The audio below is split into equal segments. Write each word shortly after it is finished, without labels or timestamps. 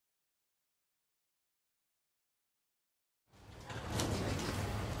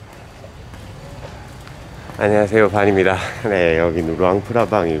안녕하세요, 반입니다. 네, 여기는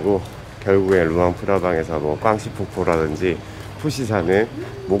루앙프라방이고 결국에 루앙프라방에서 뭐 꽝시폭포라든지 푸시산은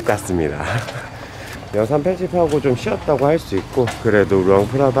못 갔습니다. 영상 편집하고 좀 쉬었다고 할 수 있고, 그래도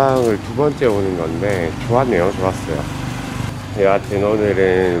루앙프라방을 두 번째 오는 건데 좋았네요. 좋았어요. 여하튼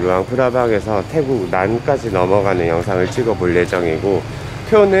오늘은 루앙프라방에서 태국 난까지 넘어가는 영상을 찍어 볼 예정이고,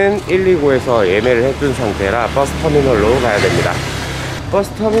 표는 129에서 예매를 해둔 상태라 버스터미널로 가야 됩니다.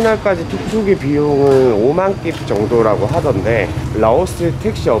 버스터미널까지 툭툭이 비용은 5만 깁 정도라고 하던데, 라오스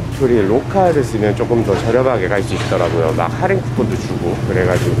택시 어플이 로카를 쓰면 조금 더 저렴하게 갈 수 있더라고요. 막 할인 쿠폰도 주고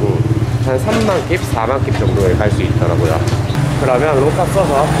그래가지고 한 3만 깁, 4만 깁 정도에 갈 수 있더라고요. 그러면 로카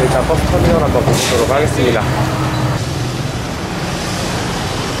써서 일단 버스터미널 한번 보도록 하겠습니다.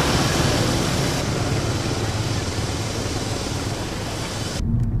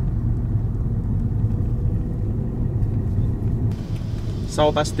 Sau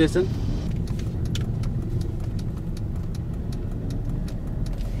bus station.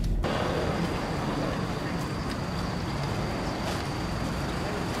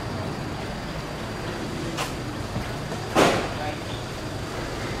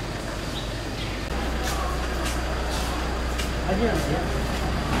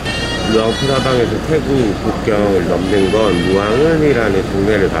 루앙프라방에서 태국 국경을 넘는 건 무앙은이라는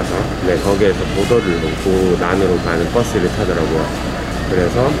동네를 가서 거기에서 보더를 놓고 난으로 가는 버스를 타더라고요.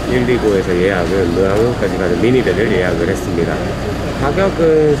 그래서 129에서 예약은 무앙은까지 가는 미니밴을 예약을 했습니다.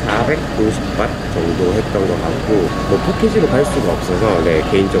 가격은 450밭 정도 했던 것 같고, 뭐 패키지로 갈 수가 없어서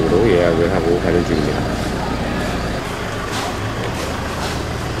개인적으로 예약을 하고 가는 중입니다.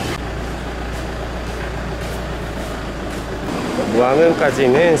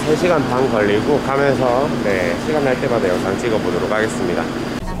 무앙은까지는 3시간 반 걸리고, 가면서 시간 날 때마다 영상 찍어 보도록 하겠습니다.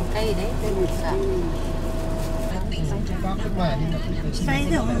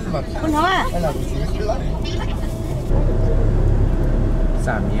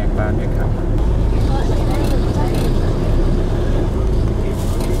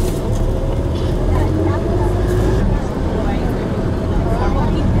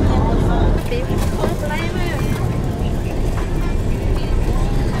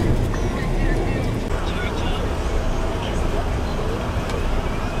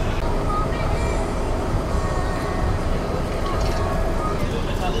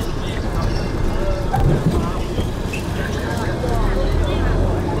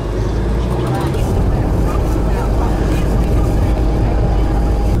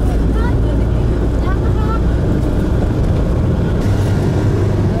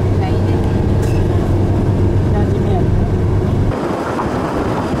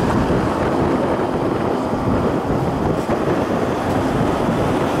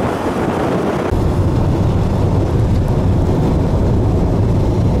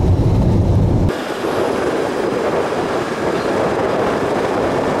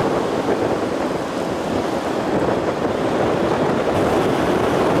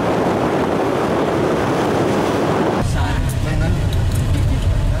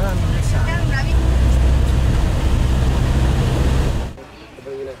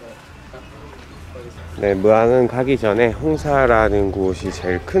 무앙은 가기 전에 홍사라는 곳이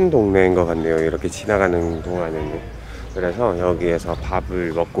제일 큰 동네인 것 같네요. 이렇게 지나가는 동안에는. 그래서 여기에서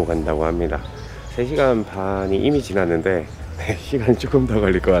밥을 먹고 간다고 합니다. 3시간 반이 이미 지났는데 시간이 조금 더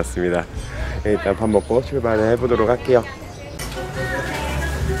걸릴 것 같습니다. 일단 밥 먹고 출발을 해보도록 할게요.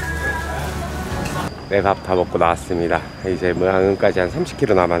 밥 다 먹고 나왔습니다. 이제 무앙은까지 한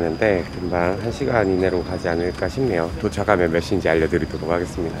 30km 남았는데 금방 1시간 이내로 가지 않을까 싶네요. 도착하면 몇 시인지 알려드리도록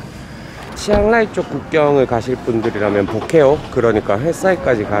하겠습니다. 치앙라이 쪽 국경을 가실 분들이라면 보케오, 그러니까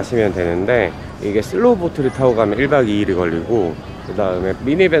횟사이까지 가시면 되는데, 이게 슬로우 보트를 타고 가면 1박 2일이 걸리고, 그 다음에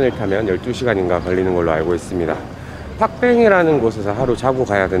미니밴을 타면 12시간인가 걸리는 걸로 알고 있습니다. 팍뱅이라는 곳에서 하루 자고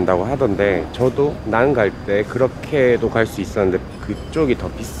가야 된다고 하던데, 저도 난 갈 때 그렇게도 갈 수 있었는데 그쪽이 더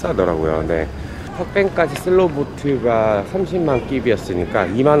비싸더라고요. 팍뱅까지 슬로우 보트가 30만 깁이었으니까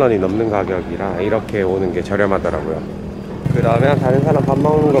 2만원이 넘는 가격이라 이렇게 오는 게 저렴하더라고요. 그러면 다른 사람 밥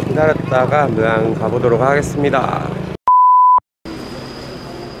먹는 거 기다렸다가 무앙 가보도록 하겠습니다.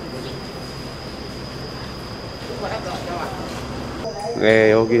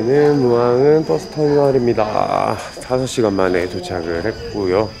 여기는 무앙은 버스터미널입니다. 5시간 만에 도착을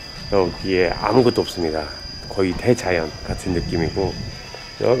했고요. 여기에 아무것도 없습니다. 거의 대자연 같은 느낌이고,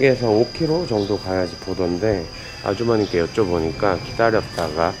 여기에서 5km 정도 가야지 보던데, 아주머니께 여쭤보니까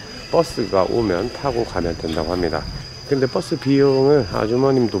기다렸다가 버스가 오면 타고 가면 된다고 합니다. 근데 버스 비용을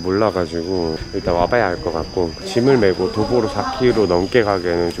아주머님도 몰라가지고 일단 와봐야 할 것 같고, 짐을 메고 도보로 4km 넘게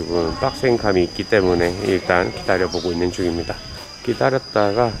가기에는 조금 빡센 감이 있기 때문에 일단 기다려보고 있는 중입니다.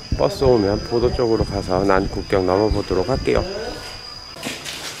 기다렸다가 버스 오면 포도 쪽으로 가서 난 국경 넘어보도록 할게요.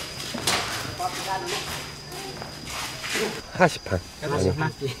 하시판.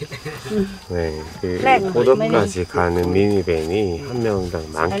 네, 그 포도까지 가는 미니밴이 한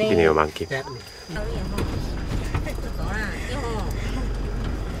명당 만킵이네요, 만킵.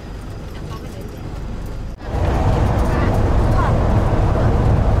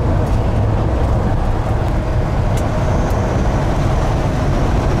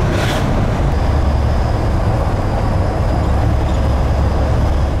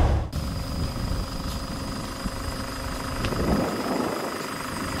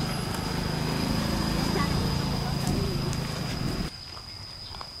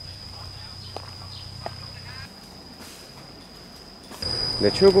 네,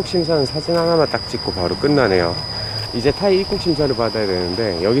 출국 심사는 사진 하나만 딱 찍고 바로 끝나네요. 이제 타이 입국 심사를 받아야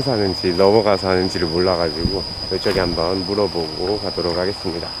되는데 여기서 하는지 넘어가서 하는지를 몰라가지고 이쪽에 한번 물어보고 가도록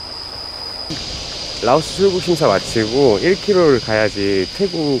하겠습니다. 라오스 출국 심사 마치고 1km를 가야지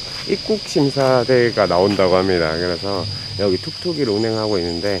태국 입국 심사대가 나온다고 합니다. 그래서 여기 툭툭이를 운행하고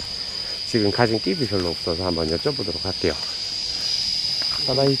있는데 지금 가진 끼비 별로 없어서 한번 여쭤보도록 할게요.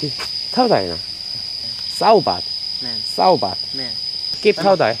 타오다이나 싸우밭 싸우밭 깁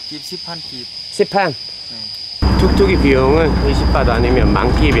타오다이 깁 10판 깁 10판 툭툭이 비용은 20밭 아니면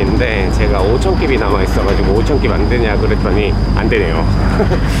만깁인데 제가 5,000깁이 남아있어가지고 5,000깁 안되냐 그랬더니 안되네요.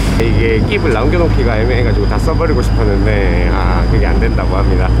 이게 깁을 남겨놓기가 애매해가지고 다 써버리고 싶었는데 그게 안된다고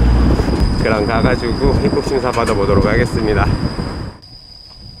합니다. 그럼 가가지고 입국심사 받아보도록 하겠습니다.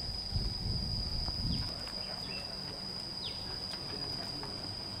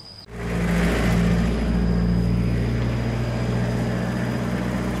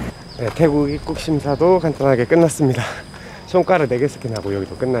 네, 태국 입국 심사도 간단하게 끝났습니다. 손가락 4개 스캔하고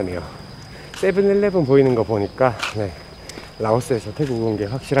여기도 끝나네요. 세븐일레븐 보이는 거 보니까 네, 라오스에서 태국 온 게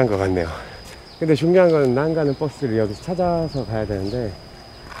확실한 것 같네요. 근데 중요한 건 난 가는 버스를 여기서 찾아서 가야 되는데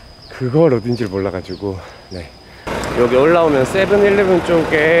그걸 어딘지 몰라가지고 네. 여기 올라오면 세븐일레븐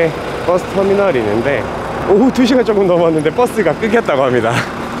쪽에 버스 터미널이 있는데 오후 2시간 조금 넘었는데 버스가 끊겼다고 합니다.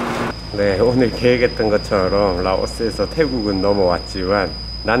 네, 오늘 계획했던 것처럼 라오스에서 태국은 넘어왔지만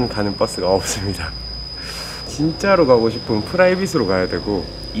난 가는 버스가 없습니다. 진짜로 가고 싶으면 프라이빗으로 가야 되고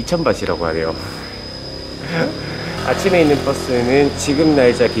 2,000바트이라고 하네요. 아침에 있는 버스는 지금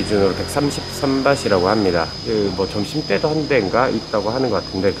날짜 기준으로 133바트이라고 합니다. 뭐 점심때도 한 대인가 있다고 하는 것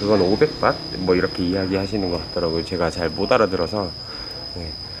같은데 그건 500바트? 뭐 이렇게 이야기 하시는 것 같더라고요. 제가 잘 못 알아들어서. 네.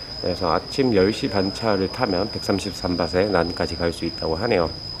 그래서 아침 10시 반차를 타면 133바트에 난까지 갈 수 있다고 하네요.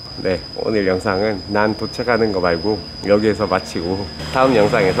 네, 오늘 영상은 난 도착하는 거 말고 여기에서 마치고 다음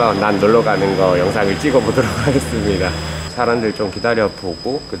영상에서 난 놀러 가는 거 영상을 찍어 보도록 하겠습니다. 사람들 좀 기다려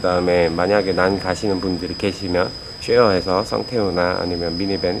보고 그 다음에 만약에 난 가시는 분들이 계시면 쉐어해서 성태우나 아니면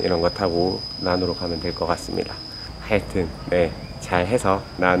미니밴 이런 거 타고 난으로 가면 될 것 같습니다. 하여튼 네, 잘 해서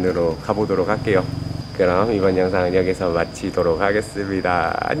난으로 가보도록 할게요. 그럼 이번 영상은 여기서 마치도록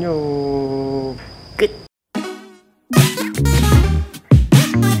하겠습니다. 안녕.